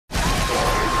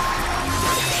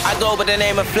I go by the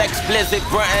name of Flexplicit,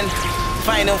 Britain.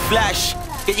 Final flash,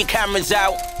 get your cameras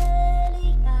out.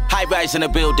 High rise in the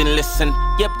building, listen.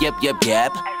 Yep.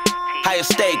 Higher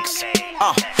stakes,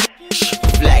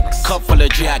 flex. Cup full of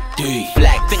Jack D.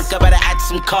 Flex. Think I better add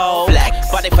some cold.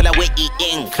 Flex. Body full of witty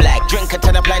ink. Flex. Drink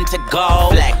until I plan to go.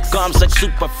 Flex. Gums look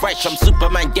super fresh. I'm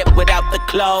Superman, yet without the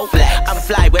clothes. Flex. I'm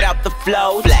fly without the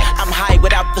flow. Flex. I'm high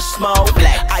without the smoke.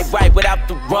 Flex. I ride without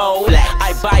the road. Flex.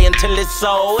 I buy until it's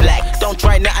sold. Flex. Don't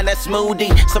try nothing that's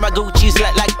smoothie. So my Gucci's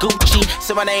look like Gucci.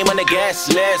 So my name on the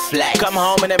guest list. Flex. Come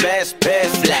home in the best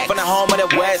piss. Flex. From the home of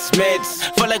the West Mids.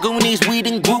 Full of Goonies, weed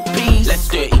and groupies. Let's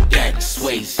do it again,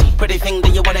 Swayze. Pretty thing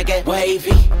that you wanna get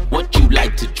wavy. What you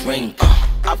like to drink?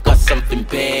 I've got something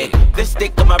big. This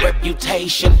stick of my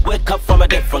reputation. We're cut from a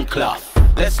different cloth.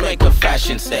 Let's make a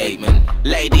fashion statement.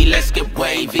 Lady, let's get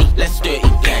wavy. Let's do it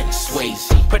again,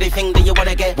 Swayze. Pretty thing that you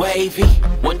wanna get wavy.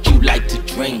 What you like to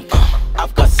drink?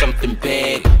 I've got something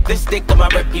big. This stick of my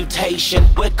reputation.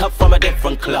 We're cut from a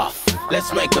different cloth.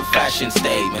 Let's make a fashion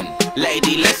statement.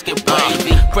 Lady, let's get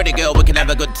wavy. Pretty girl, we can have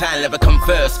a good time, let her come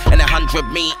first. In 100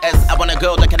 meters, I want a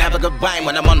girl that can have a good rhyme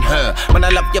when I'm on her. When I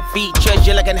love your features,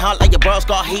 you're looking hot like your bras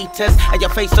got heaters. And your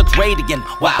face looks radiant,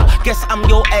 wow. Guess I'm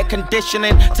your air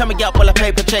conditioning. Turn me up while I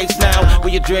paper chase now.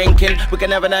 What you drinking? We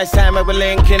can have a nice time when we're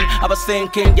linking. I was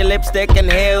thinking your lipstick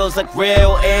and heels look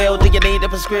real ill. Do you need a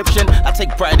prescription? I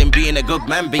take pride in being a good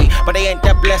man, B, but they ain't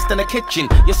that blessed in the kitchen.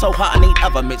 You're so hot, I need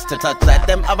other mitts to touch that.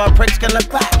 Them other pricks can look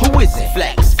back. Who is it?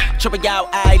 Flex. Tripping out,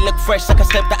 I look fresh like I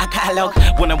stepped out a catalog.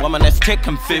 Want a woman that's tick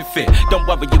and fit. Don't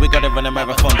worry, you ain't gotta run a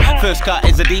marathon. First cut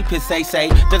is the deepest, they say.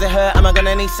 Does it hurt? Am I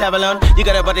gonna need Savlon? You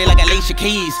got a body like Alicia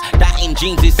Keys. That in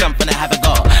jeans is something I haven't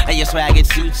got. And your swag, it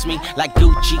suits me like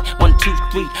Gucci. 1, 2,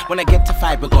 3, when I get to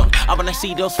 5, we're gone. I wanna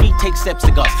see those feet take steps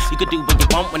to Gus. You could do what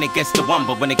you want when it gets to 1,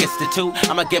 but when it gets to 2,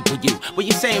 I'ma get with you. What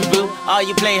you saying, boo? Are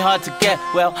you playing hard to get?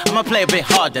 Well, I'ma play a bit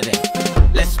harder then.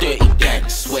 Let's do it again,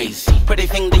 Swayze. Pretty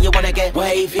thing that you wanna get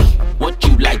wavy. What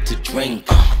you like to drink?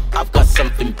 I've got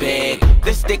something big.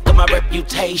 This stick of my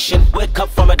reputation. We're cut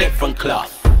from a different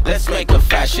cloth. Let's make a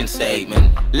fashion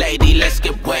statement. Lady, let's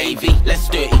get wavy. Let's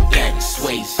do it again,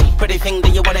 Swayze. Pretty thing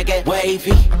that you wanna get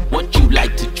wavy. What you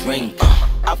like to drink?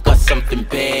 I've got something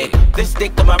big. This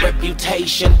stick of my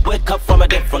reputation. We're cut from a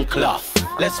different cloth.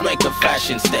 Let's make a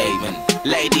fashion statement.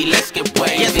 Lady, let's get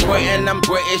wavy. Yes, Britain, I'm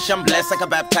British, I'm blessed. I can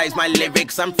baptize my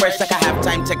lyrics. I'm fresh, like I have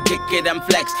time to kick it and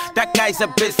flex. That guy's a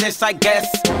business, I guess.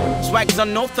 Swag's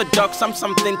unorthodox, I'm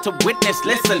something to witness.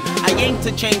 Listen, I aim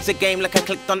to change the game like I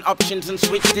clicked on options and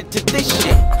switched it to this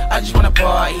shit. I just wanna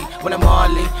party when I'm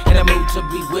hardly in the mood to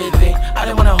be with it. I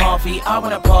don't wanna halfie, I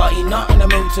wanna party, not in the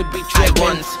mood to be tripping. I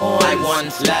want more, I want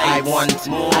vibes, I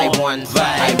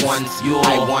want your,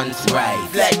 I want right.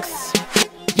 Flex.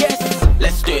 Yes,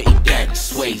 let's do it again,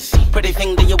 Swayze. Pretty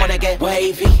thing that you wanna get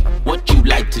wavy. What you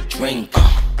like to drink?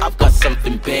 I've got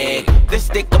something big. This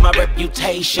stick of my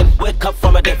reputation. We're cut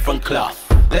from a different cloth.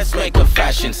 Let's make a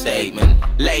fashion statement.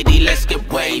 Lady, let's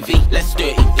get wavy. Let's do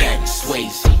it again,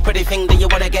 Swayze. Pretty thing that you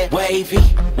wanna get wavy.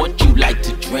 What you like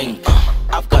to drink?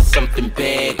 I've got something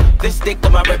big. This stick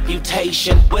of my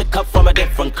reputation. We're cut from a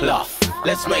different cloth.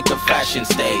 Let's make a fashion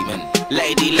statement.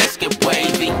 Lady, let's get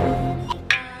wavy.